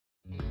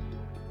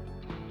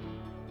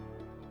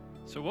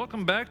So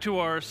welcome back to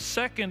our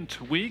second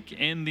week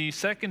in the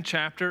second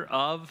chapter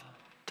of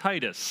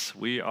Titus.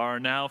 We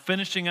are now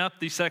finishing up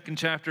the second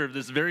chapter of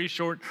this very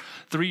short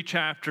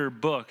 3-chapter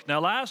book. Now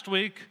last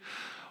week,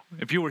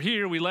 if you were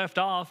here, we left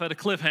off at a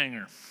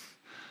cliffhanger.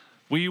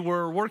 We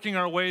were working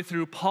our way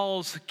through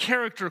Paul's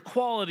character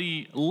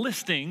quality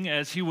listing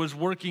as he was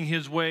working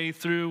his way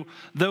through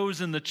those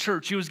in the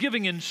church. He was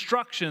giving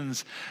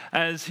instructions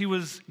as he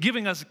was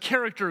giving us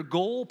character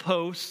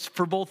goalposts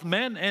for both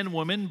men and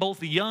women,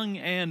 both young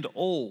and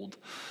old.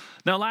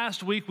 Now,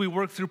 last week we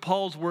worked through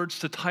Paul's words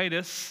to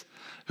Titus,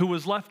 who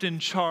was left in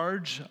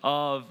charge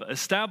of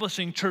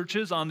establishing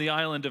churches on the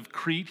island of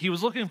Crete. He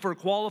was looking for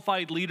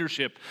qualified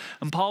leadership,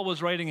 and Paul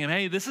was writing him,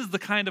 hey, this is the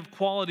kind of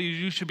qualities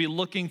you should be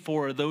looking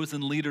for, those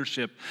in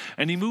leadership.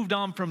 And he moved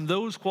on from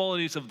those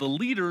qualities of the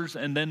leaders,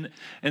 and then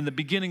in the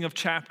beginning of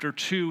chapter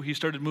 2, he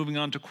started moving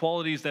on to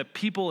qualities that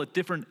people at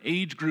different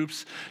age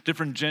groups,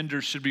 different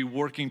genders should be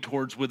working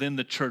towards within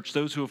the church,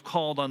 those who have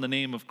called on the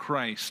name of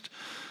Christ.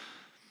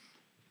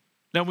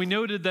 Now, we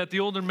noted that the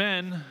older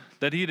men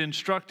that he had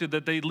instructed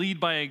that they lead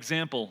by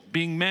example,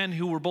 being men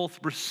who were both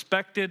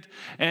respected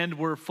and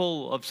were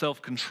full of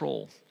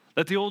self-control.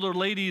 That the older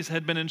ladies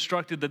had been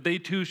instructed that they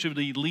too should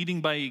be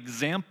leading by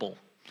example.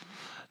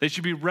 They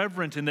should be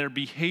reverent in their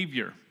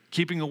behavior,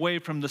 keeping away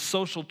from the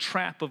social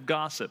trap of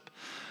gossip.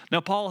 Now,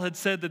 Paul had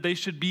said that they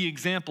should be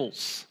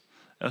examples,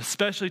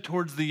 especially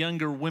towards the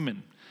younger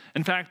women.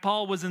 In fact,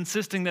 Paul was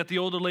insisting that the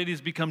older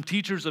ladies become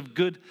teachers of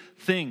good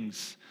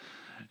things.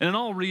 And in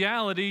all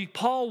reality,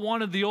 Paul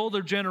wanted the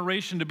older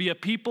generation to be a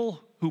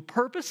people who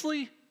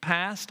purposely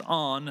passed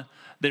on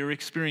their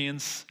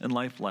experience and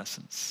life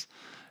lessons.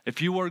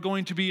 If you are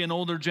going to be an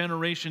older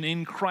generation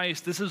in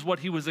Christ, this is what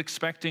he was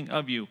expecting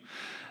of you.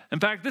 In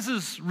fact, this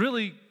is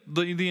really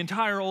the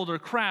entire older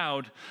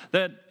crowd,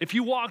 that if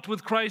you walked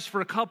with Christ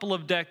for a couple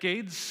of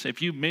decades,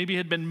 if you maybe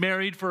had been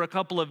married for a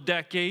couple of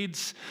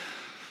decades,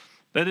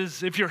 that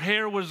is, if your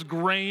hair was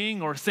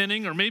graying or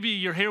thinning, or maybe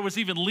your hair was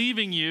even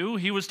leaving you,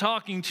 he was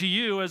talking to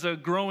you as a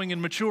growing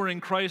and maturing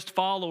Christ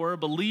follower,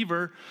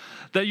 believer,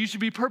 that you should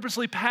be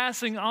purposely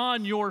passing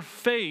on your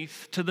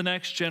faith to the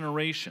next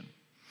generation.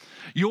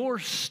 Your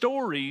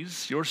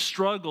stories, your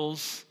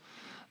struggles,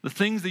 the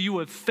things that you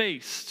have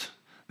faced,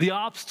 the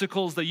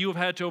obstacles that you have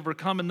had to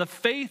overcome, and the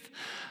faith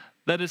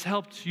that has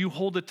helped you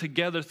hold it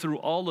together through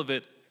all of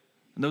it,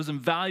 and those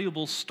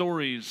invaluable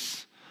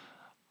stories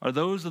are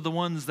those the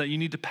ones that you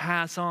need to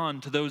pass on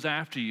to those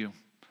after you.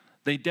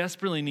 They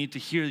desperately need to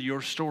hear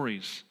your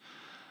stories.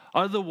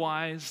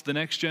 Otherwise, the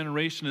next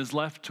generation is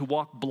left to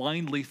walk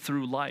blindly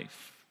through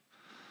life.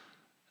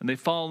 And they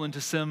fall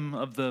into some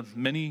of the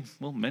many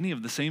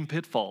of the same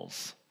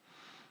pitfalls.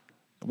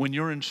 When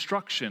your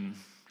instruction,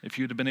 if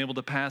you'd have been able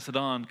to pass it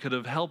on, could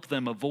have helped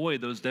them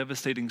avoid those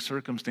devastating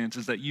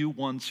circumstances that you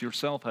once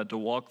yourself had to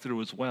walk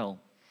through as well.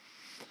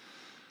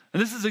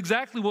 And this is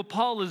exactly what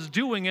Paul is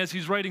doing as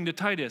he's writing to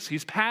Titus.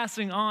 He's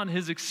passing on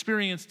his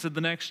experience to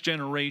the next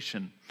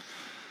generation.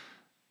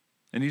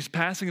 And he's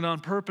passing it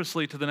on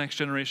purposely to the next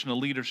generation of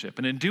leadership.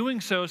 And in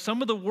doing so,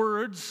 some of the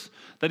words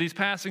that he's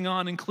passing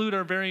on include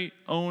our very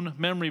own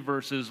memory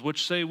verses,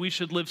 which say we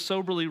should live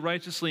soberly,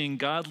 righteously, and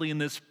godly in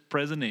this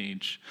present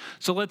age.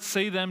 So let's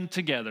say them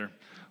together.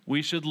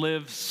 We should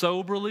live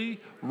soberly,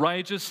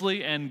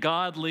 righteously, and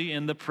godly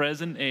in the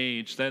present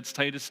age. That's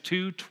Titus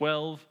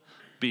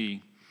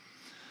 2:12b.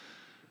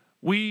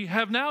 We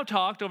have now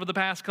talked over the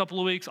past couple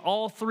of weeks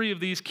all three of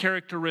these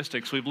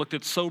characteristics. We've looked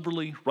at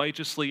soberly,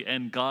 righteously,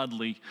 and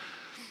godly.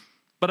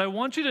 But I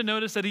want you to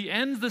notice that he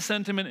ends the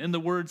sentiment in the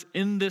words,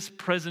 in this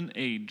present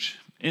age.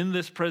 In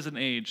this present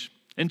age.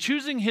 And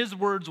choosing his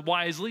words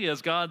wisely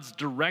as God's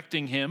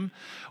directing him,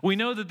 we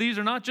know that these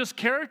are not just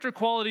character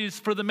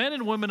qualities for the men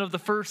and women of the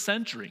first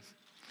century.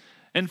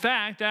 In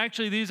fact,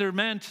 actually, these are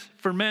meant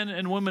for men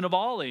and women of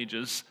all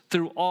ages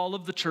through all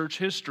of the church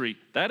history.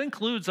 That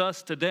includes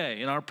us today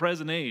in our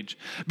present age,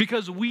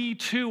 because we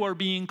too are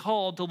being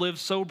called to live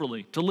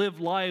soberly, to live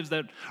lives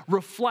that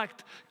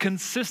reflect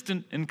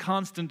consistent and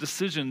constant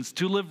decisions,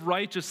 to live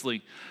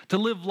righteously, to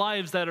live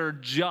lives that are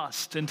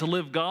just, and to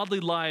live godly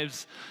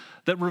lives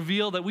that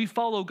reveal that we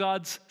follow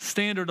God's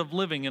standard of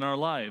living in our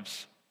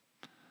lives.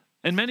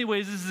 In many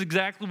ways, this is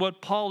exactly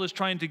what Paul is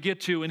trying to get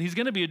to, and he's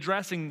going to be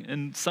addressing,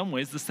 in some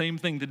ways, the same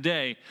thing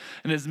today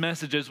in his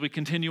message as we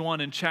continue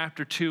on in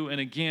chapter 2. And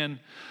again,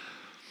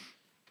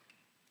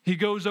 he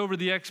goes over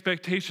the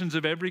expectations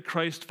of every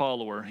Christ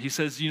follower. He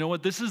says, you know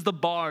what, this is the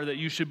bar that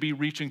you should be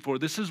reaching for.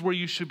 This is where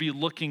you should be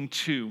looking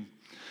to.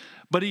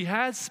 But he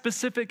has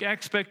specific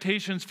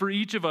expectations for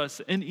each of us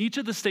in each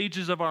of the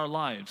stages of our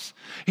lives.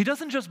 He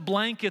doesn't just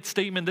blanket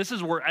statement, this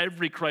is where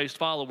every Christ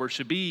follower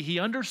should be. He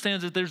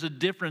understands that there's a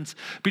difference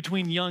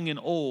between young and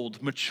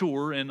old,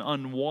 mature and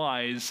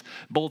unwise,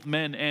 both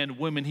men and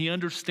women. He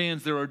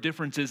understands there are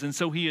differences, and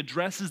so he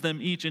addresses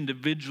them each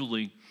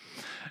individually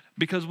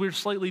because we're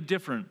slightly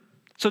different.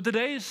 So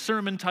today's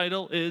sermon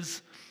title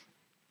is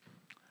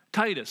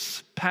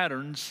Titus,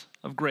 Patterns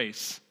of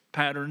Grace.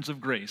 Patterns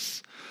of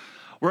Grace.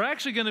 We're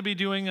actually going to be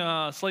doing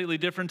slightly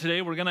different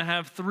today. We're going to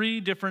have 3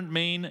 different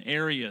main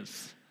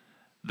areas.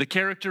 the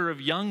character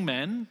of young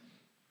men,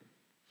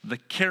 the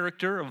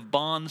character of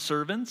bond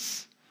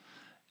servants,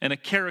 and a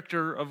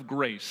character of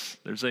grace.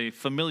 There's a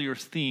familiar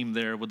theme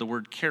there with the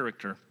word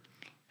character.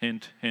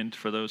 Hint, hint,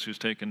 for those who's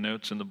taken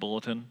notes in the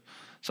bulletin.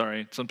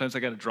 Sorry, sometimes I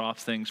got to drop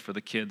things for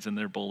the kids in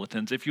their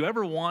bulletins. If you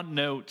ever want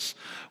notes,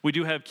 we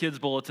do have kids'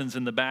 bulletins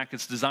in the back.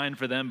 It's designed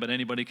for them, but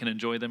anybody can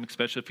enjoy them,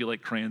 especially if you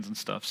like crayons and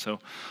stuff. So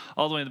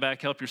all the way in the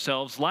back, help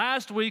yourselves.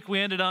 Last week, we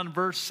ended on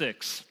verse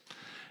 6,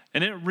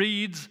 and it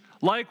reads,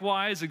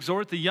 "Likewise,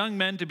 exhort the young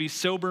men to be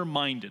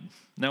sober-minded."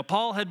 Now,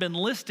 Paul had been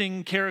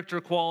listing character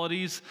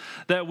qualities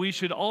that we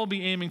should all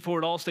be aiming for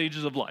at all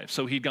stages of life.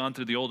 So he'd gone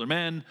through the older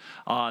men,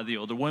 the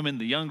older women,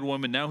 the younger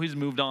women. Now he's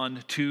moved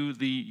on to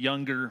the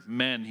younger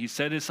men. He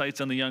set his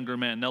sights on the younger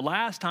men. Now,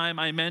 last time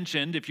I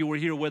mentioned, if you were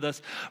here with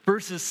us,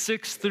 verses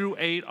 6 through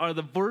 8 are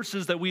the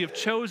verses that we have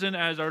chosen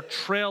as our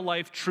Trail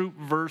Life Troop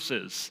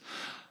verses.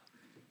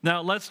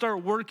 Now, let's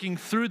start working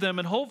through them,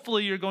 and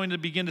hopefully you're going to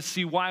begin to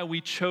see why we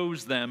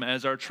chose them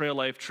as our Trail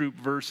Life Troop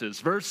verses.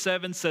 Verse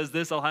 7 says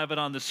this, I'll have it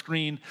on the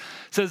screen.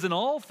 It says, "In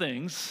all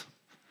things,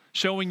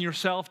 showing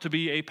yourself to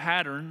be a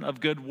pattern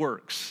of good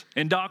works.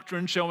 In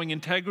doctrine, showing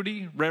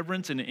integrity,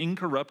 reverence, and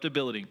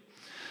incorruptibility."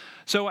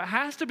 So it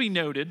has to be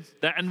noted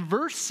that in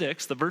verse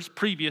 6, the verse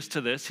previous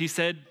to this, he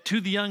said, "to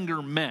the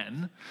younger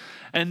men."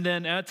 And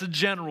then that's a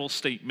general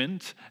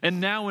statement. And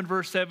now in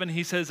verse 7,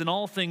 he says, "In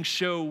all things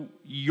show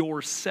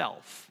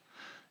yourself."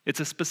 It's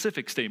a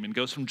specific statement,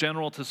 goes from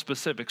general to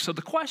specific. So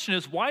the question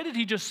is, why did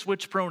he just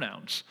switch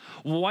pronouns?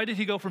 Why did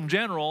he go from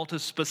general to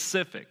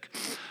specific?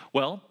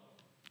 Well,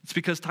 it's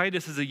because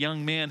Titus is a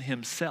young man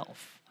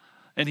himself.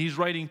 And he's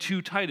writing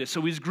to Titus.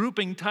 So he's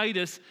grouping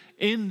Titus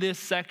in this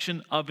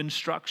section of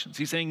instructions.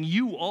 He's saying,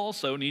 you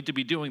also need to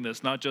be doing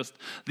this, not just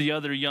the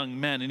other young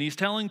men. And he's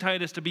telling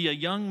Titus to be a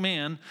young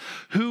man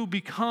who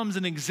becomes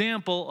an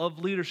example of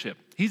leadership.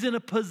 He's in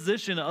a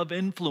position of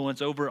influence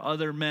over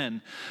other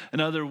men and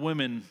other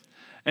women.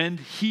 And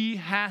he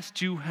has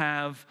to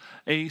have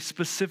a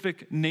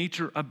specific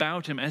nature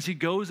about him as he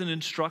goes and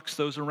instructs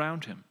those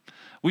around him.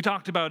 We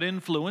talked about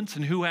influence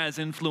and who has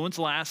influence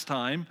last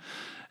time.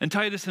 And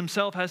Titus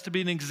himself has to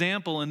be an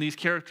example in these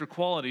character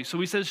qualities. So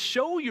he says,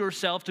 show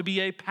yourself to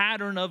be a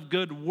pattern of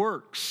good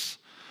works.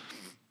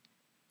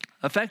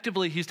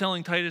 Effectively, he's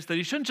telling Titus that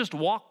he shouldn't just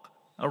walk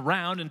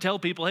around and tell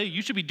people, hey,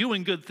 you should be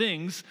doing good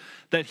things,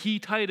 that he,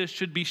 Titus,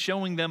 should be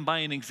showing them by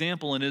an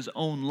example in his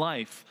own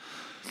life.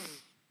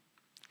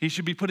 He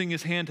should be putting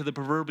his hand to the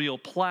proverbial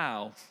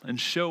plow and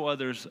show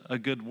others a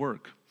good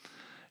work.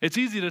 It's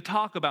easy to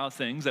talk about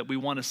things that we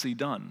want to see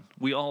done.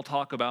 We all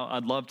talk about,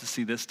 I'd love to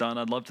see this done,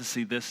 I'd love to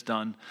see this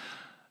done.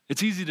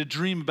 It's easy to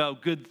dream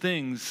about good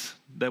things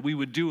that we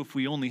would do if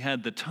we only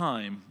had the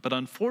time. But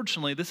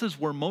unfortunately, this is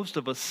where most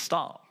of us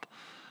stop.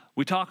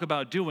 We talk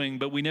about doing,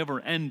 but we never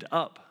end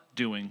up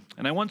doing.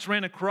 And I once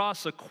ran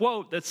across a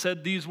quote that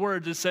said these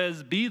words. It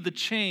says, "Be the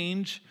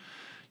change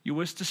you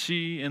wish to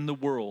see in the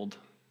world."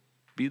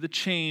 Be the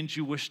change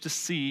you wish to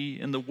see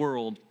in the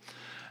world.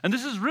 And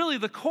this is really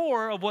the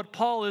core of what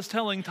Paul is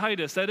telling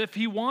Titus, that if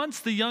he wants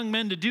the young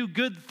men to do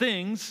good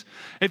things,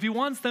 if he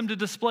wants them to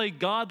display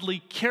godly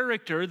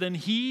character, then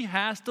he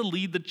has to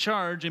lead the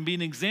charge and be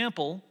an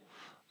example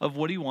of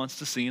what he wants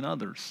to see in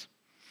others.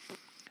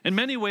 In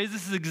many ways,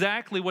 this is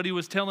exactly what he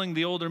was telling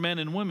the older men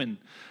and women.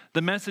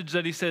 The message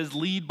that he says,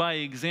 lead by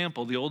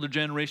example. The older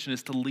generation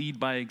is to lead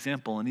by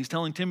example. And he's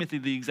telling Timothy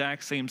the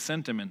exact same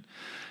sentiment.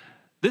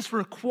 This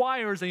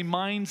requires a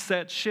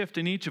mindset shift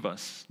in each of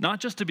us, not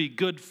just to be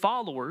good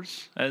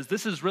followers, as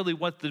this is really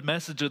what the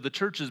message of the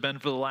church has been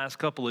for the last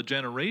couple of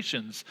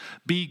generations.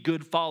 Be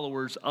good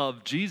followers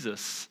of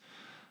Jesus.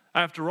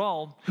 After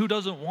all, who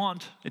doesn't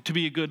want to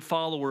be a good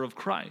follower of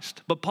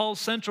Christ? But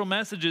Paul's central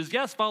message is,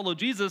 yes, follow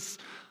Jesus,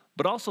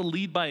 but also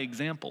lead by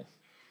example.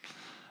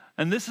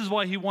 And this is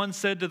why he once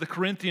said to the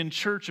Corinthian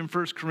church in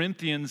 1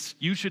 Corinthians,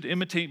 you should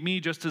imitate me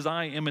just as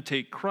I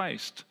imitate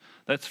Christ.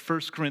 That's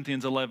 1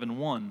 Corinthians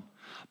 11:1.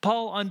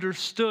 Paul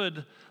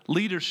understood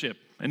leadership,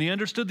 and he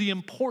understood the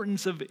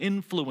importance of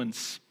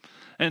influence,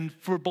 and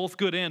for both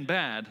good and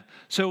bad.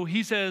 So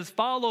he says,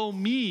 follow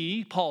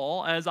me,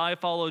 Paul, as I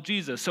follow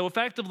Jesus. So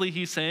effectively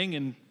he's saying,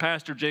 in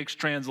Pastor Jake's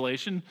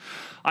translation,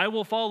 I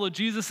will follow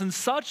Jesus in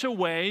such a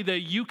way that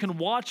you can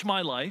watch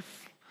my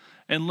life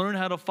and learn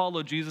how to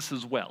follow Jesus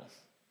as well.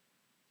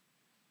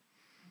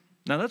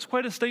 Now that's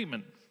quite a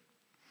statement.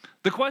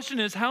 The question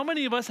is, how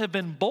many of us have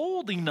been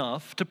bold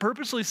enough to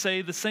purposely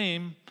say the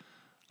same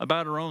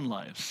about our own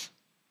lives?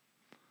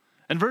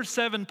 In verse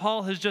 7,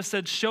 Paul has just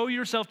said, show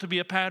yourself to be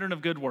a pattern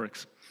of good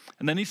works.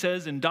 And then he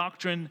says, in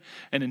doctrine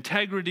and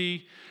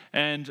integrity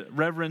and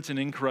reverence and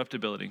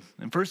incorruptibility.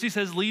 And first he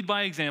says, lead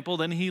by example.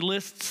 Then he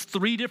lists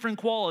 3 different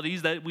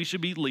qualities that we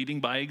should be leading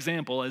by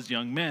example as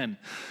young men.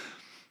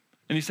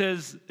 And he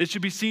says, it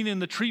should be seen in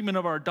the treatment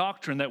of our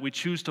doctrine that we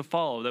choose to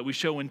follow, that we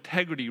show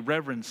integrity,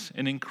 reverence,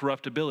 and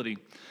incorruptibility.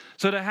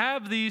 So to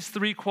have these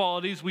 3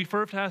 qualities, we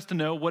first have to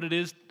know what it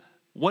is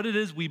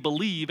we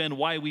believe and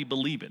why we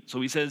believe it. So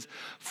he says,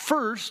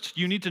 first,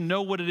 you need to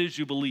know what it is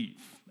you believe.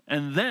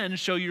 and then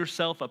show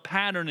yourself a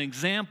pattern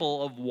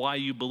example of why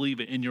you believe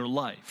it in your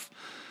life.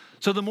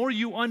 So the more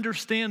you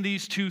understand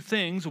these two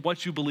things,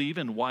 what you believe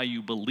and why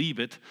you believe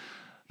it,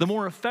 the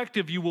more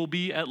effective you will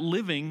be at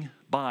living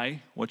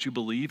by what you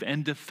believe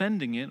and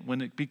defending it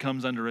when it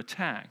becomes under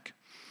attack.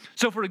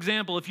 So for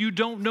example, if you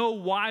don't know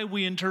why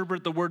we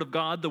interpret the Word of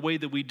God the way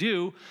that we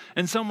do,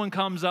 and someone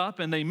comes up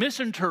and they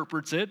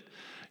misinterprets it,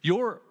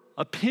 your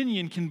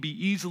opinion can be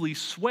easily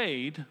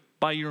swayed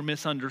by your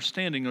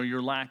misunderstanding or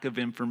your lack of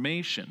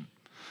information.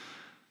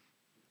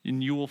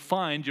 And you will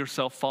find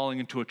yourself falling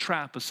into a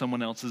trap of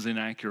someone else's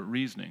inaccurate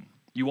reasoning.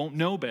 You won't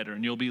know better,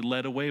 and you'll be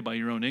led away by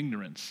your own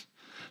ignorance.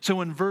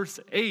 So in verse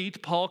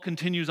 8, Paul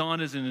continues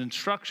on as in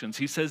instructions.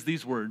 He says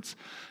these words.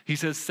 He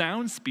says,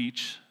 sound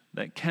speech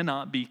that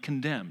cannot be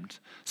condemned,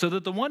 so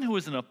that the one who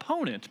is an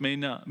opponent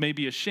may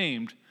be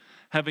ashamed,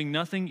 having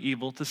nothing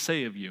evil to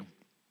say of you.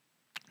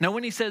 Now,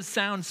 when he says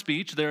sound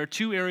speech, there are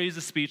two areas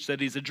of speech that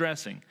he's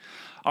addressing.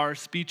 Our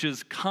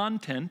speech's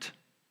content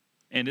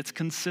and its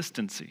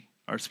consistency.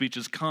 Our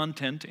speech's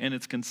content and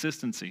its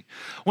consistency.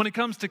 When it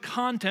comes to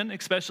content,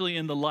 especially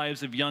in the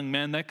lives of young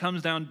men, that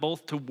comes down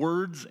both to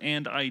words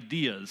and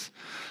ideas.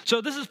 So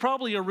this is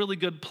probably a really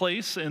good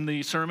place in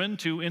the sermon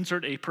to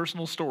insert a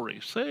personal story.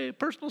 Say,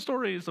 personal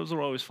stories, those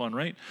are always fun,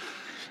 right?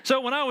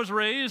 So when I was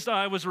raised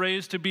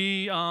to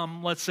be,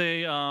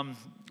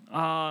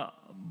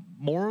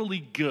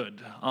 morally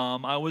good.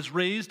 I was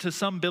raised to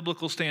some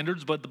biblical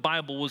standards, but the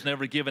Bible was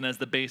never given as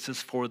the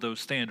basis for those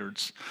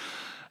standards.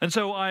 And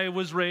so I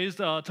was raised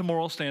to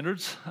moral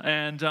standards,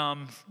 and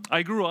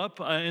I grew up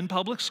in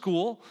public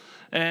school,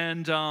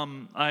 and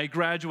I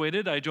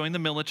graduated. I joined the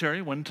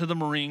military, went to the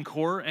Marine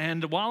Corps,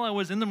 and while I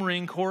was in the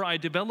Marine Corps, I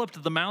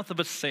developed the mouth of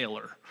a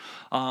sailor,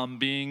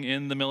 being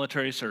in the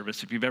military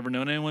service. If you've ever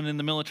known anyone in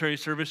the military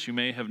service, you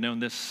may have known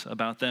this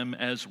about them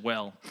as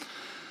well.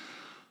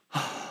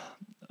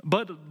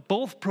 But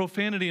both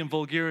profanity and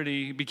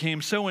vulgarity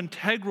became so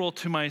integral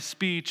to my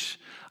speech,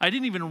 I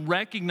didn't even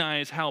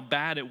recognize how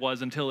bad it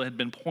was until it had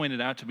been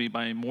pointed out to me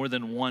by more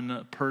than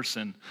one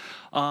person.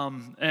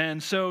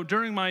 And so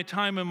during my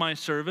time in my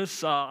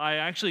service, I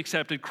actually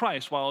accepted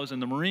Christ while I was in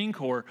the Marine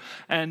Corps.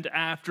 And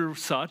after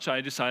such,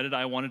 I decided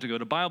I wanted to go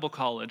to Bible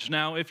college.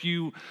 Now, if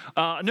you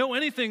know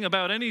anything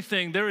about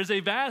anything, there is a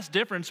vast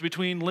difference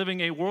between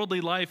living a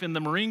worldly life in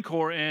the Marine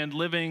Corps and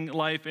living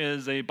life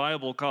as a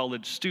Bible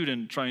college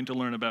student trying to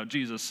learn about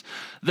Jesus.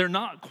 They're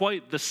not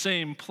quite the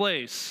same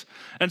place.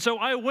 And so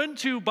I went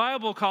to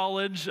Bible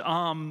college,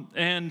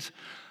 and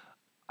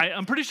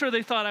I'm pretty sure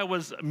they thought I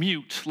was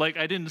mute, like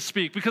I didn't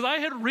speak, because I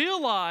had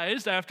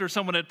realized after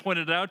someone had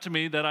pointed it out to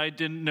me that I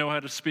didn't know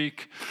how to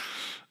speak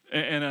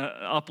in an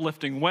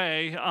uplifting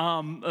way,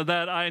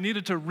 that I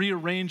needed to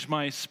rearrange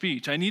my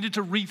speech. I needed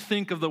to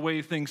rethink of the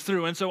way things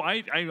through. And so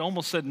I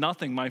almost said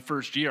nothing my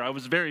first year. I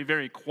was very,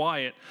 very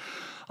quiet.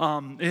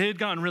 It had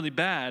gotten really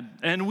bad.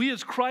 And we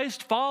as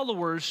Christ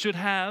followers should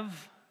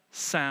have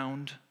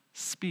sound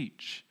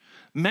speech.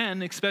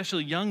 Men,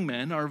 especially young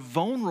men, are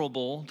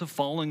vulnerable to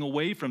falling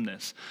away from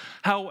this.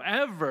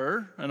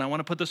 However, and I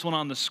want to put this one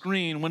on the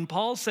screen, when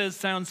Paul says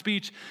sound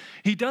speech,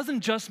 he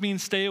doesn't just mean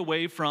stay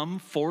away from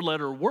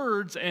four-letter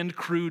words and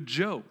crude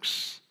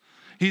jokes.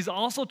 He's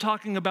also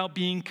talking about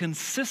being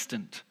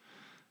consistent,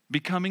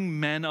 becoming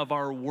men of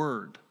our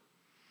word.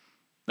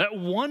 At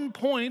one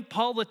point,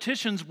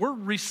 politicians were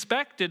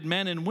respected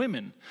men and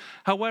women.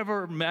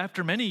 However,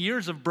 after many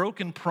years of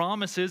broken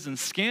promises and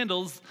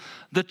scandals,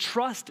 the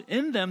trust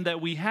in them that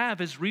we have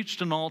has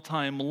reached an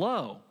all-time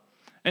low.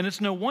 And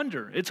it's no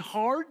wonder. It's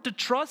hard to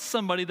trust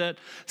somebody that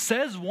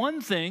says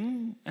one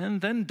thing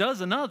and then does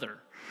another.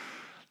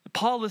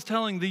 Paul is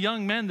telling the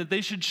young men that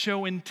they should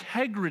show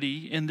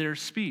integrity in their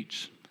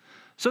speech.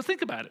 So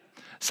think about it.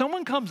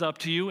 Someone comes up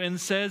to you and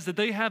says that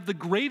they have the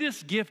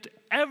greatest gift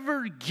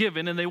ever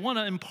given and they want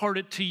to impart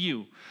it to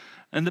you.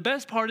 And the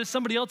best part is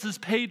somebody else has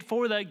paid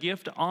for that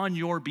gift on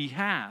your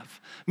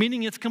behalf,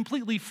 meaning it's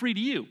completely free to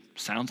you.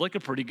 Sounds like a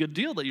pretty good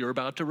deal that you're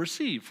about to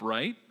receive,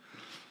 right?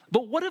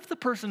 But what if the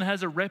person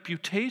has a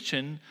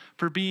reputation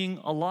for being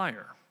a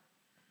liar?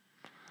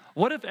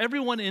 What if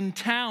everyone in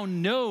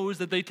town knows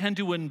that they tend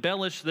to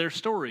embellish their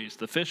stories?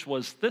 The fish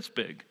was this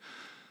big.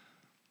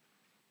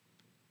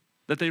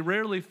 That they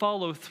rarely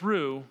follow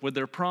through with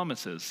their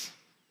promises.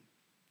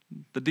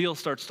 The deal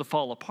starts to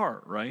fall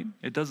apart, right?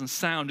 It doesn't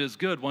sound as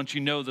good once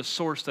you know the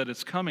source that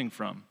it's coming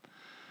from.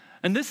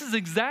 And this is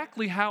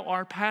exactly how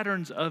our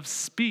patterns of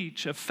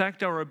speech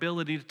affect our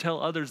ability to tell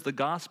others the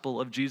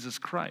gospel of Jesus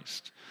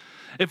Christ.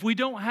 If we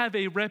don't have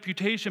a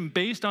reputation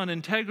based on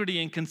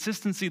integrity and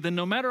consistency, then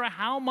no matter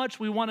how much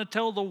we want to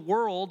tell the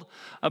world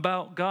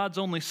about God's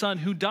only Son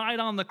who died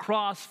on the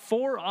cross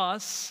for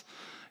us,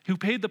 who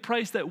paid the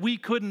price that we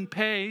couldn't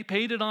pay,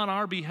 paid it on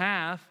our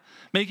behalf,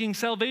 making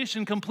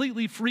salvation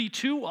completely free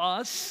to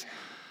us,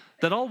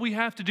 that all we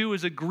have to do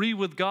is agree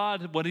with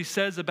God, what he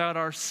says about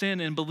our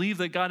sin, and believe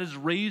that God has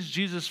raised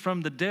Jesus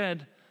from the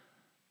dead,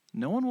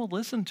 no one will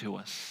listen to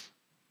us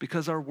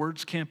because our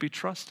words can't be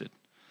trusted.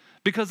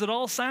 Because it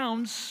all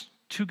sounds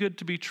too good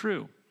to be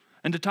true.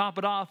 And to top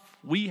it off,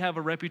 we have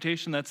a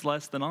reputation that's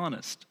less than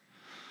honest.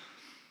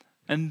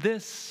 And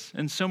this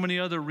and so many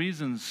other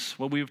reasons,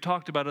 what we've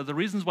talked about, are the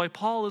reasons why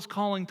Paul is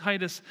calling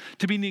Titus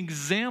to be an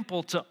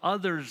example to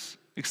others,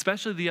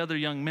 especially the other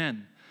young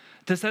men,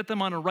 to set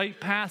them on a right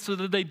path so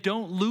that they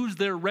don't lose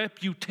their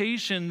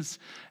reputations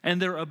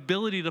and their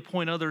ability to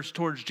point others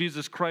towards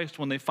Jesus Christ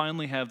when they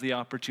finally have the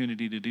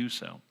opportunity to do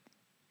so.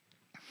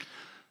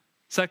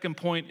 Second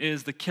point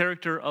is the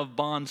character of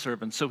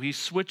bondservants. So he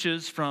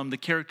switches from the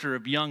character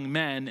of young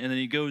men and then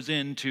he goes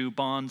into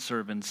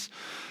bondservants.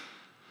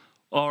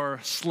 Or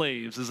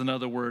slaves is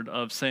another word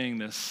of saying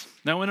this.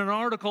 Now, in an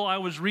article I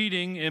was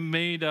reading,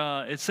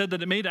 it said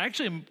that it made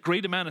actually a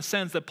great amount of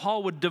sense that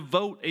Paul would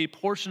devote a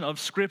portion of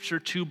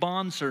Scripture to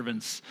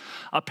bondservants.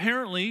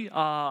 Apparently,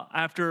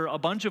 after a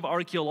bunch of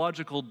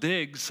archaeological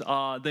digs,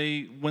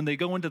 when they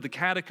go into the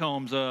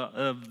catacombs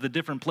of the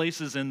different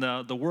places in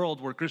the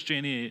world where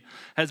Christianity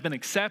has been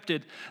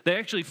accepted, they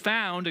actually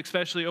found,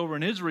 especially over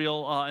in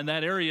Israel, in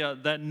that area,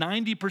 that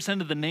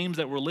 90% of the names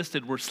that were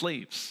listed were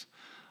slaves.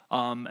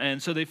 And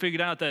so they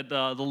figured out that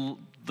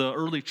the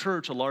early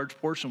church, a large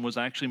portion, was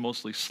actually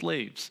mostly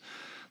slaves.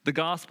 The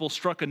gospel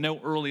struck a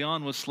note early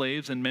on with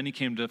slaves, and many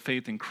came to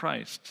faith in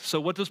Christ. So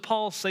what does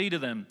Paul say to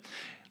them?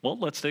 Well,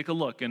 let's take a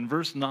look. In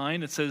verse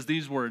 9, it says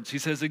these words. He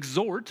says,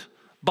 exhort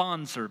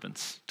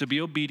bondservants to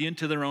be obedient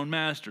to their own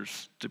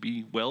masters, to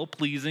be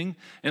well-pleasing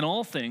in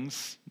all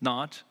things,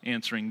 not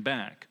answering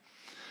back.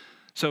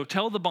 So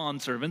tell the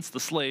bondservants,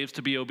 the slaves,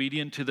 to be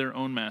obedient to their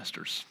own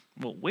masters.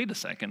 Well, wait a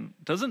second.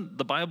 Doesn't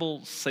the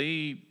Bible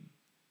say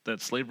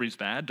that slavery is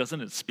bad? Doesn't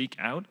it speak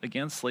out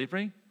against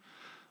slavery?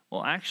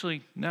 Well,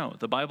 actually, no.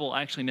 The Bible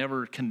actually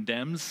never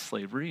condemns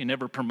slavery. It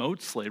never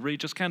promotes slavery. It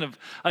just kind of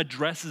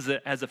addresses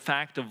it as a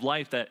fact of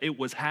life that it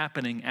was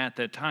happening at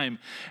that time.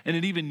 And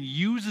it even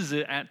uses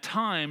it at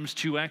times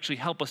to actually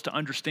help us to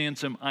understand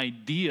some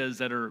ideas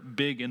that are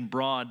big and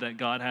broad that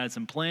God has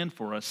in plan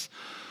for us.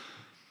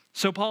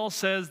 So Paul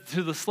says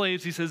to the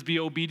slaves, he says, be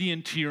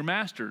obedient to your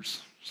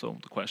masters. So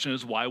the question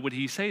is, why would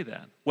he say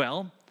that?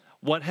 Well,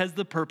 what has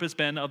the purpose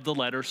been of the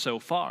letter so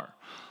far?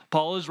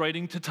 Paul is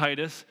writing to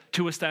Titus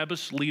to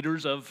establish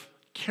leaders of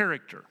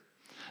character.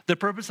 The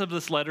purpose of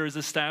this letter is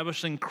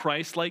establishing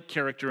Christ-like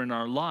character in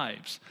our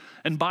lives.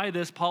 And by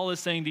this, Paul is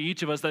saying to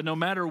each of us that no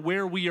matter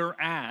where we are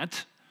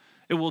at,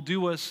 it will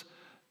do us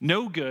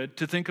no good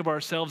to think of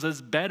ourselves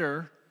as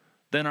better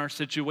than our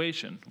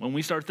situation. When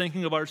we start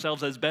thinking of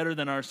ourselves as better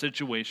than our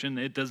situation,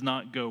 it does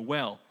not go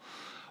well.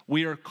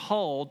 We are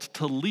called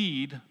to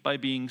lead by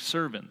being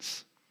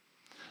servants.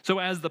 So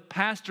as the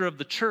pastor of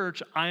the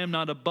church, I am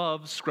not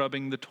above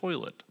scrubbing the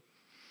toilet.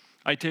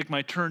 I take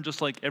my turn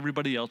just like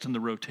everybody else in the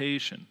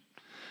rotation.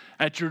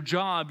 At your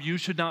job, you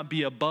should not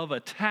be above a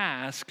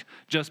task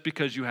just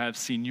because you have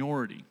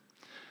seniority.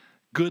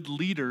 Good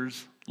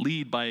leaders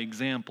lead by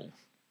example.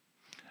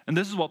 And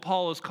this is what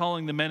Paul is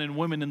calling the men and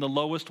women in the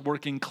lowest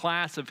working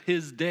class of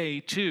his day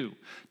to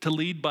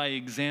lead by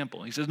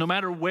example. He says, no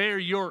matter where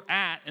you're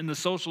at in the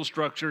social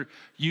structure,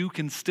 you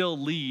can still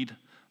lead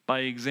by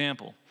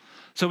example.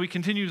 So he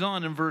continues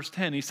on in verse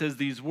 10. He says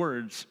these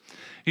words.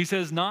 He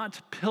says, not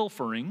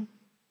pilfering,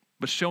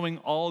 but showing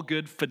all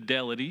good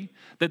fidelity,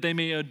 that they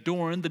may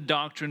adorn the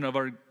doctrine of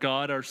our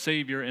God, our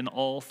Savior, in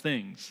all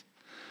things.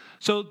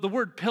 So the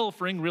word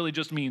pilfering really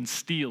just means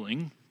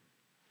stealing.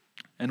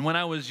 And when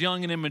I was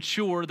young and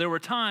immature, there were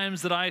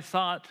times that I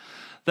thought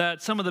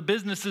that some of the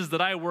businesses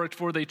that I worked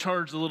for, they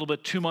charged a little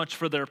bit too much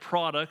for their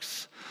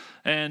products,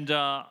 and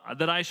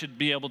that I should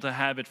be able to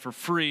have it for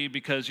free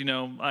because,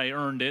 I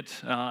earned it.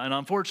 And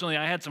unfortunately,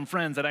 I had some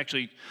friends that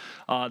actually,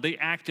 they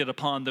acted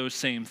upon those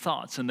same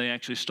thoughts, and they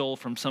actually stole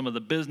from some of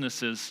the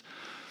businesses.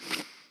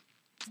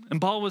 And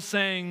Paul was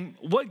saying,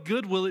 what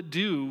good will it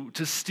do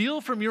to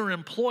steal from your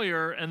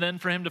employer and then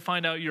for him to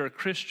find out you're a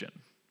Christian?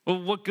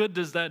 Well, what good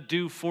does that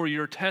do for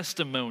your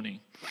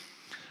testimony?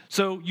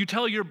 So you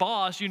tell your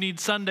boss you need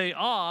Sunday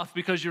off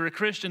because you're a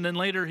Christian, then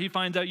later he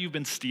finds out you've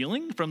been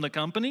stealing from the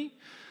company?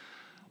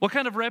 What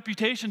kind of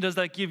reputation does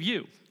that give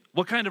you?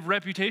 What kind of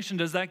reputation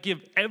does that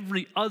give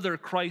every other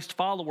Christ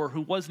follower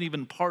who wasn't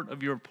even part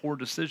of your poor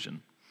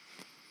decision?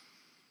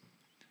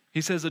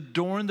 He says,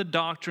 adorn the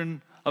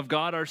doctrine of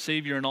God our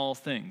Savior in all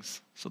things.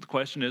 So the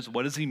question is,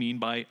 what does he mean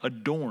by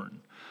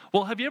adorn?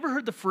 Well, have you ever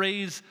heard the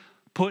phrase,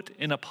 put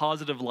in a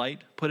positive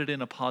light, put it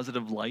in a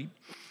positive light?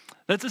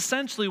 That's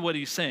essentially what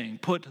he's saying,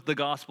 put the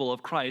gospel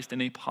of Christ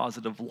in a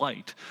positive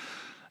light.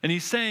 And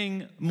he's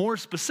saying more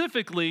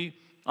specifically,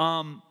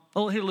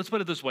 here, let's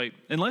put it this way.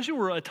 Unless you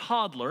were a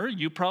toddler,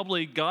 you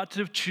probably got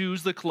to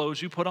choose the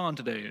clothes you put on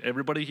today.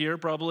 Everybody here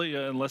probably,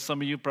 unless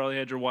some of you probably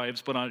had your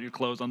wives put on your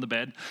clothes on the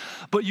bed.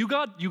 But you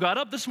got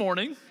up this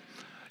morning.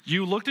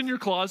 You looked in your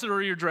closet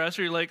or your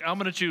dresser, you're like, I'm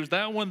going to choose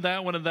that one,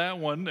 and that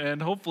one, and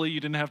hopefully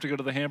you didn't have to go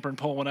to the hamper and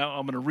pull one out.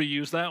 I'm going to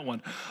reuse that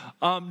one,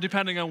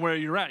 depending on where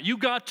you're at. You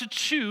got to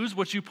choose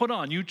what you put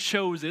on. You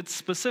chose it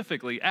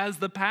specifically. As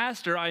the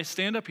pastor, I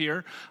stand up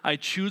here, I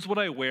choose what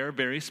I wear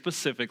very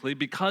specifically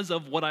because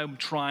of what I'm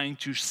trying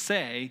to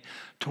say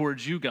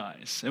towards you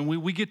guys. And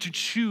we get to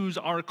choose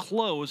our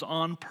clothes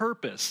on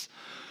purpose.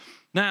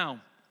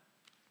 Now,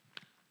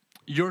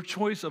 your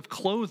choice of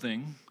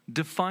clothing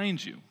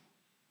defines you,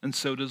 and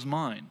so does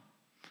mine.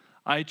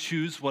 I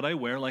choose what I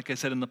wear, like I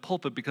said, in the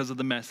pulpit because of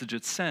the message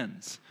it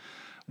sends.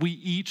 We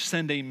each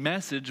send a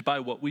message by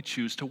what we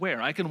choose to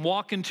wear. I can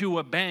walk into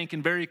a bank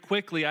and very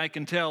quickly I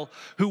can tell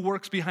who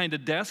works behind a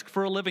desk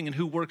for a living and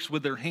who works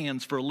with their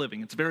hands for a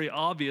living. It's very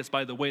obvious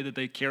by the way that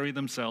they carry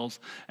themselves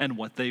and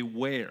what they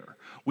wear.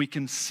 We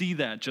can see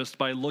that just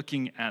by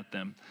looking at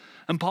them.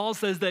 And Paul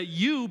says that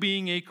you,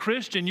 being a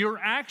Christian, your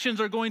actions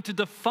are going to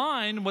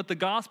define what the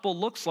gospel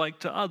looks like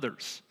to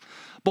others,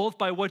 both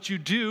by what you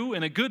do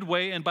in a good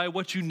way and by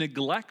what you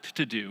neglect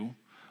to do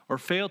or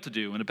fail to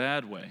do in a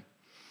bad way.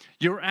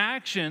 Your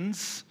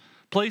actions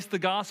place the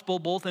gospel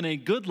both in a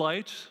good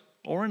light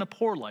or in a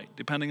poor light,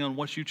 depending on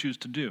what you choose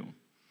to do.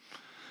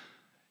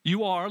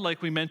 You are,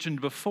 like we mentioned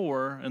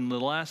before in the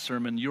last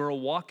sermon, you're a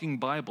walking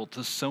Bible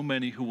to so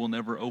many who will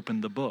never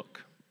open the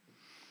book.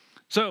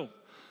 So,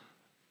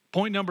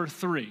 point number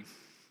 3,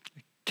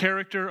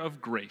 character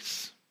of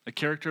grace. A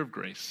character of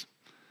grace.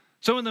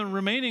 So in the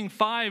remaining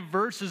 5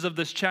 verses of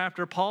this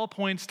chapter, Paul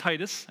points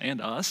Titus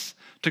and us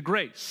to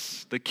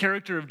grace, the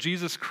character of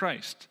Jesus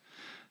Christ.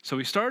 So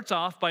he starts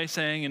off by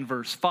saying in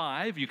verse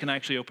 5, you can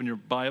actually open your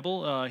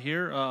Bible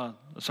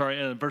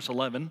verse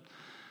 11.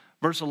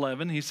 Verse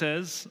 11, he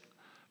says,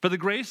 "For the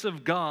grace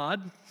of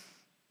God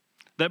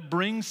that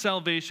brings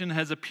salvation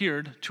has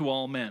appeared to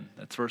all men."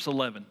 That's verse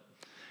 11.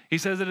 He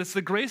says that it's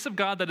the grace of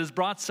God that has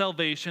brought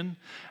salvation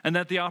and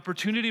that the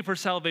opportunity for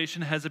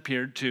salvation has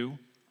appeared to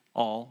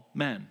all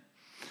men.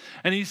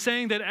 And he's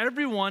saying that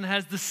everyone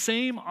has the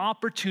same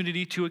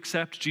opportunity to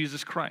accept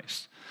Jesus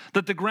Christ,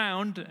 that the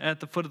ground at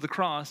the foot of the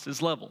cross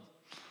is level.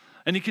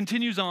 And he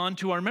continues on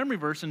to our memory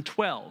verse in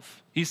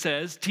 12. He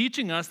says,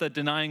 teaching us that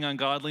denying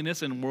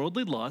ungodliness and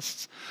worldly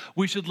lusts,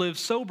 we should live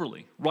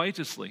soberly,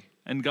 righteously,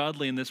 and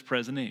godly in this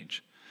present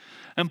age.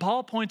 And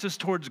Paul points us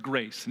towards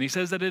grace, and he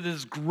says that it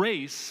is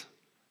grace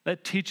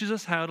that teaches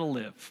us how to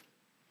live.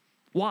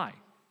 Why?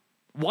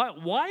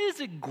 Why is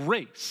it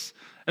grace?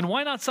 And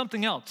why not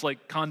something else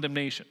like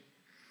condemnation?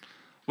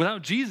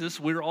 Without Jesus,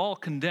 we're all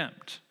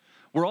condemned.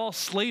 We're all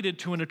slated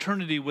to an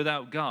eternity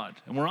without God,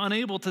 and we're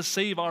unable to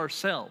save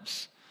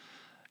ourselves.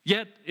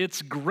 Yet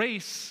it's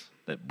grace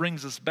that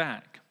brings us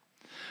back.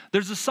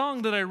 There's a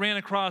song that I ran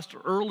across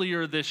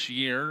earlier this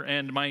year,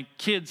 and my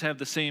kids have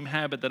the same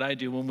habit that I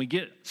do. When we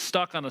get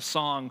stuck on a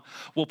song,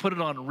 we'll put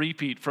it on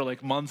repeat for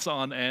like months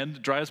on end.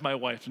 It drives my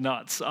wife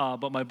nuts,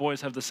 but my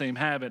boys have the same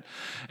habit.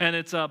 And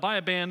it's by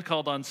a band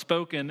called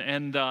Unspoken,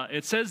 and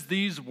it says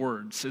these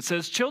words. It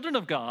says, "Children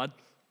of God,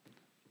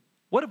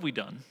 what have we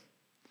done?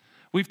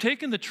 We've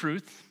taken the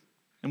truth,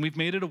 and we've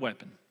made it a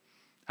weapon.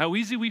 How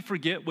easy we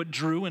forget what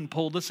drew and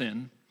pulled us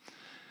in.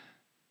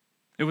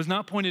 It was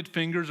not pointed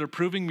fingers or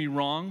proving me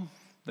wrong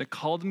that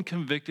called and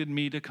convicted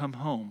me to come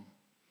home.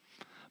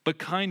 But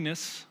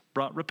kindness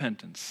brought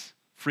repentance,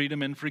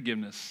 freedom and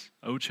forgiveness,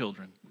 O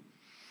children."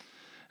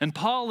 And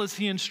Paul, as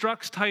he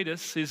instructs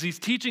Titus, as he's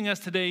teaching us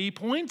today, he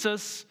points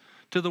us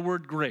to the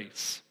word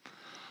grace.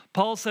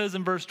 Paul says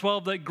in verse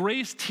 12 that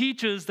grace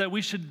teaches that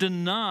we should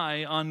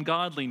deny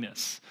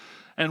ungodliness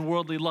and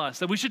worldly lust,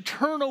 that we should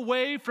turn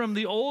away from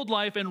the old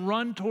life and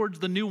run towards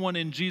the new one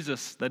in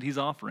Jesus that he's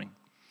offering.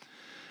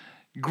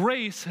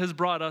 Grace has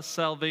brought us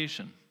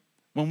salvation.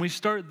 When we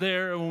start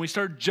there, when we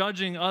start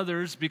judging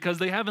others because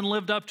they haven't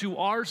lived up to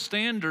our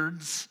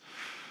standards,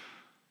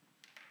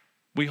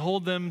 we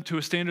hold them to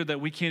a standard that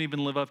we can't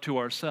even live up to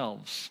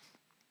ourselves.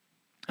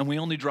 And we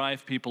only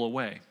drive people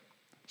away.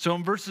 So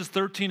in verses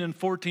 13 and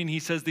 14, he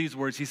says these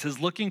words. He says,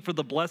 "Looking for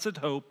the blessed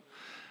hope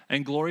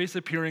and glorious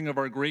appearing of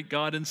our great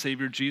God and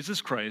Savior, Jesus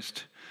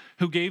Christ,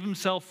 who gave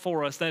himself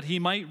for us, that he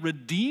might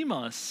redeem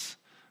us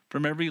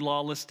from every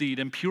lawless deed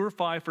and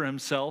purify for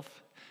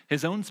himself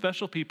his own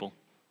special people,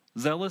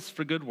 zealous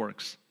for good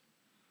works."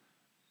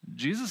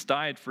 Jesus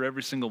died for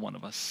every single one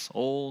of us,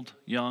 old,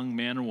 young,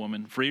 man or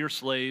woman, free or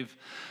slave.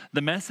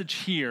 The message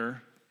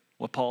here,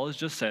 what Paul has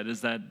just said,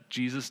 is that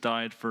Jesus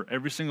died for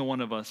every single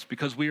one of us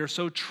because we are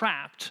so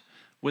trapped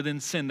within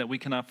sin that we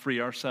cannot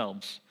free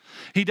ourselves.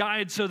 He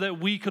died so that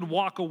we could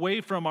walk away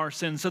from our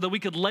sin, so that we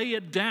could lay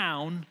it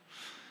down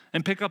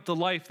and pick up the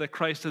life that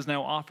Christ has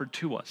now offered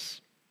to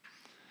us.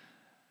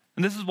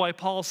 And this is why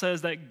Paul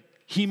says that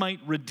he might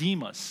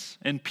redeem us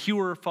and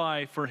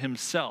purify for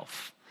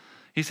himself.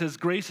 He says,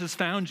 grace has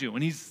found you,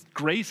 and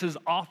grace has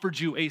offered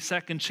you a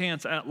second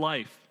chance at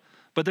life.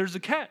 But there's a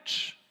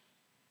catch.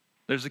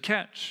 There's a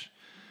catch.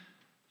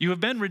 You have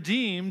been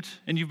redeemed,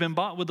 and you've been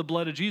bought with the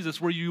blood of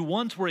Jesus. Where you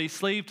once were a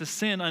slave to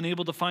sin,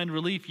 unable to find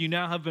relief, you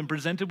now have been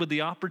presented with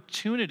the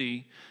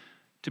opportunity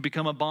to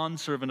become a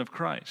bondservant of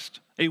Christ,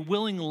 a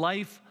willing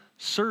life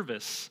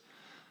service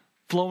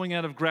flowing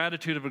out of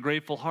gratitude of a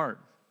grateful heart.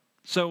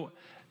 So,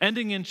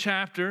 ending in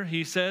chapter,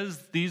 he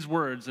says these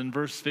words in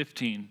verse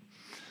 15.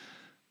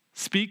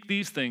 "Speak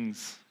these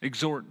things,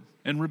 exhort,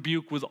 and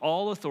rebuke with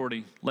all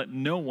authority. Let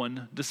no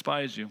one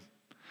despise you."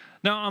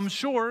 Now, I'm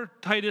sure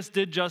Titus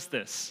did just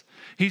this.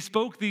 He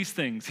spoke these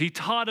things. He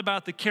taught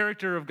about the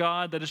character of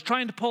God that is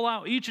trying to pull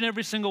out each and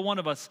every single one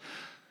of us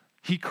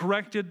He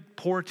corrected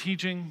poor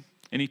teaching,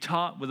 and he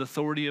taught with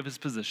authority of his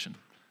position.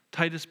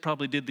 Titus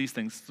probably did these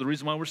things. It's the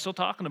reason why we're still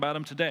talking about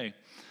him today.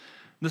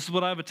 This is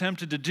what I've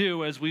attempted to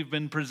do as we've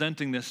been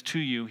presenting this to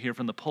you here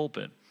from the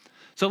pulpit.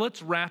 So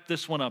let's wrap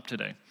this one up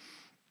today.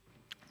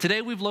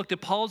 Today we've looked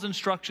at Paul's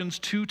instructions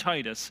to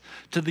Titus,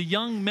 to the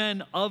young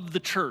men of the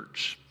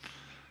church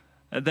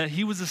that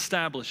he was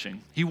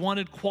establishing. He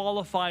wanted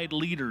qualified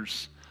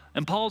leaders.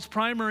 And Paul's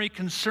primary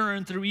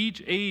concern through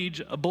each age,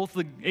 both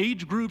the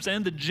age groups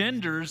and the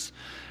genders,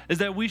 is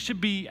that we should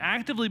be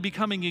actively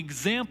becoming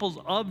examples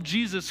of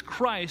Jesus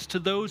Christ to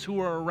those who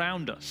are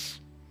around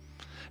us,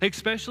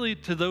 especially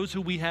to those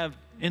who we have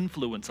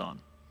influence on.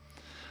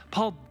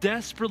 Paul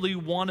desperately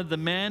wanted the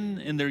men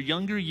in their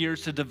younger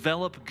years to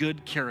develop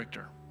good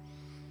character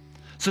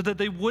so that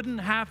they wouldn't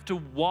have to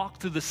walk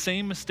through the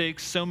same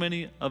mistakes so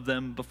many of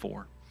them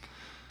before.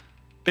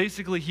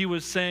 Basically, he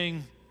was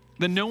saying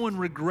that no one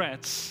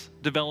regrets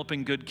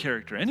developing good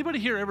character. Anybody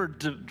here ever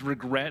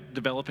regret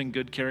developing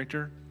good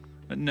character?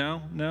 No?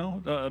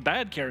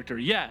 Bad character,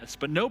 yes,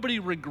 but nobody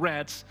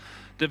regrets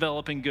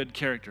developing good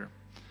character.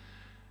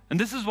 And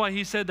this is why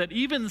he said that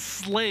even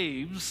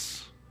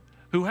slaves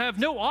who have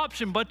no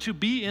option but to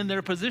be in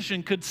their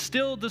position could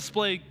still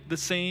display the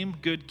same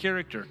good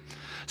character,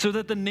 so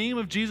that the name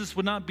of Jesus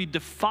would not be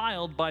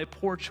defiled by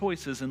poor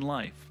choices in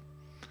life.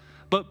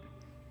 But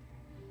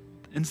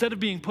instead of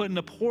being put in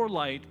a poor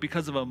light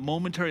because of a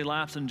momentary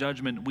lapse in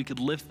judgment, we could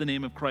lift the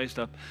name of Christ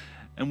up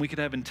and we could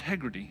have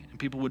integrity and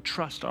people would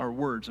trust our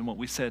words and what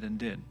we said and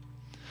did.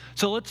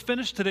 So let's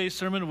finish today's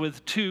sermon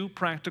with two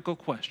practical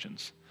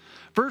questions.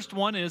 First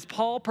one is,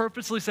 Paul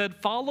purposely said,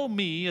 "Follow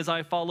me as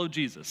I follow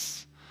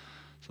Jesus."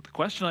 So the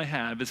question I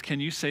have is, can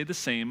you say the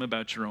same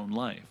about your own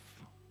life?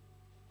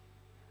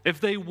 If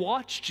they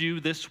watched you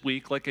this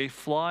week like a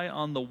fly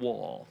on the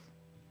wall,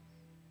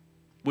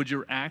 would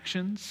your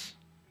actions,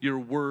 your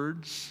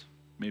words,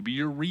 maybe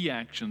your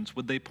reactions,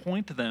 would they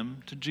point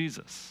them to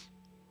Jesus?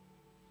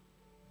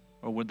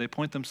 Or would they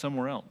point them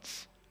somewhere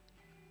else?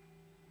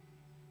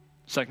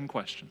 Second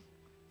question.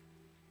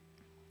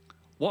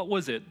 What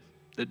was it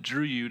that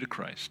drew you to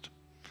Christ?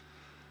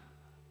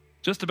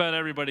 Just about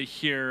everybody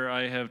here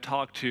I have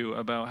talked to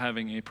about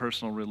having a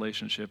personal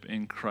relationship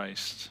in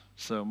Christ.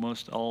 So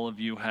most all of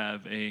you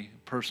have a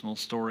personal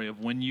story of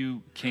when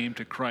you came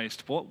to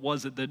Christ. What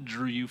was it that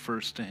drew you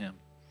first to him?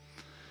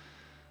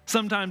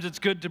 Sometimes it's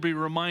good to be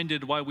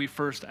reminded why we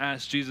first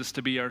asked Jesus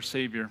to be our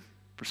Savior.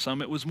 For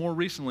some, it was more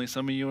recently.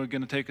 Some of you are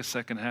going to take a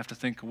second and have to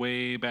think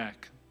way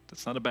back.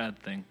 That's not a bad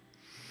thing.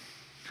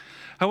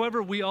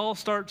 However, we all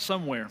start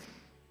somewhere.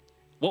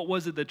 What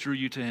was it that drew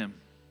you to him?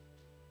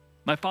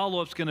 My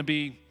follow-up is going to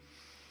be,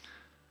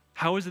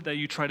 how is it that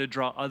you try to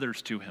draw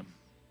others to him?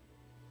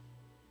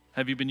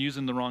 Have you been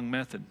using the wrong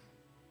method?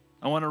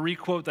 I want to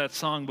re-quote that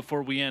song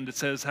before we end. It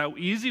says, "How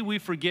easy we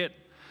forget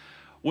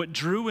what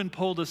drew and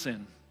pulled us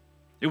in.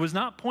 It was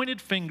not pointed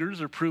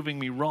fingers or proving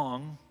me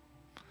wrong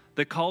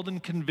that called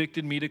and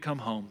convicted me to come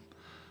home,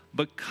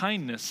 but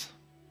kindness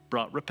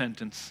brought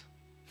repentance,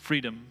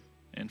 freedom,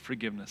 and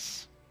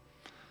forgiveness."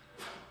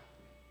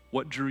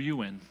 What drew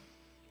you in?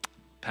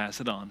 Pass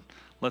it on.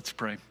 Let's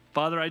pray.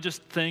 Father, I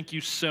just thank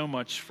you so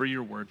much for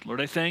your word. Lord,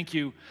 I thank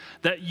you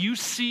that you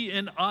see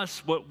in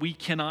us what we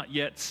cannot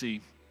yet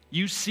see.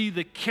 You see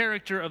the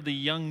character of the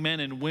young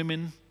men and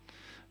women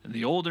and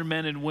the older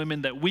men and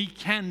women that we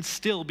can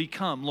still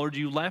become. Lord,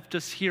 you left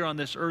us here on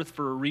this earth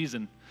for a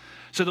reason,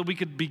 so that we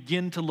could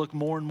begin to look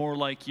more and more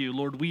like you.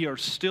 Lord, we are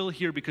still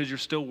here because you're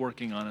still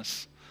working on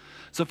us.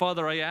 So,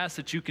 Father, I ask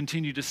that you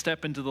continue to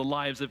step into the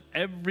lives of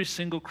every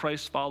single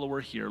Christ follower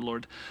here.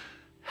 Lord,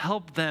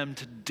 help them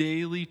to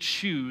daily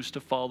choose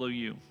to follow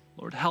you.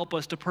 Lord, help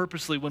us to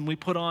purposely, when we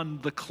put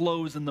on the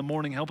clothes in the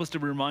morning, help us to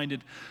be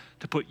reminded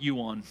to put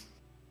you on,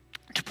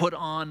 to put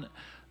on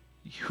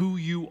who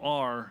you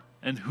are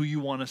and who you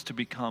want us to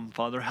become.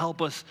 Father,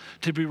 help us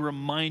to be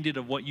reminded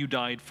of what you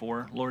died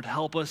for. Lord,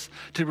 help us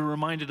to be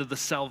reminded of the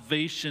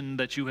salvation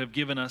that you have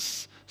given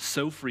us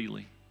so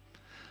freely.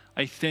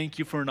 I thank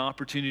you for an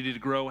opportunity to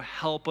grow.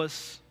 Help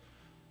us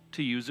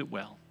to use it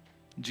well.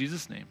 In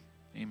Jesus' name,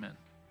 amen.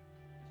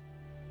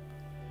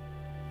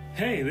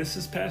 Hey, this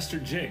is Pastor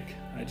Jake.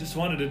 I just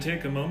wanted to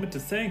take a moment to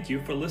thank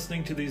you for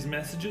listening to these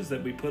messages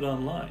that we put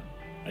online.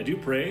 I do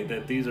pray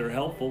that these are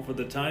helpful for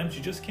the times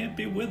you just can't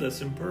be with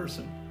us in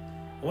person.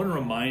 I want to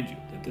remind you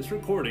that this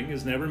recording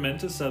is never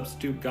meant to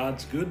substitute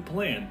God's good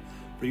plan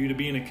for you to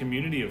be in a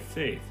community of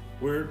faith,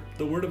 where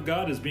the Word of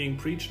God is being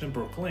preached and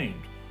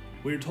proclaimed.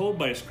 We are told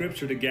by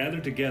Scripture to gather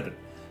together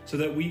so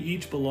that we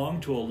each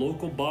belong to a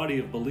local body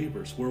of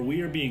believers, where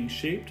we are being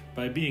shaped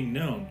by being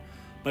known,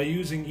 by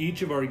using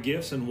each of our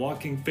gifts and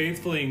walking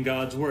faithfully in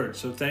God's Word.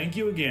 So thank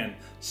you again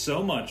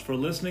so much for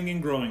listening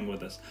and growing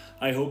with us.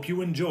 I hope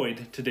you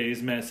enjoyed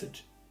today's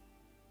message.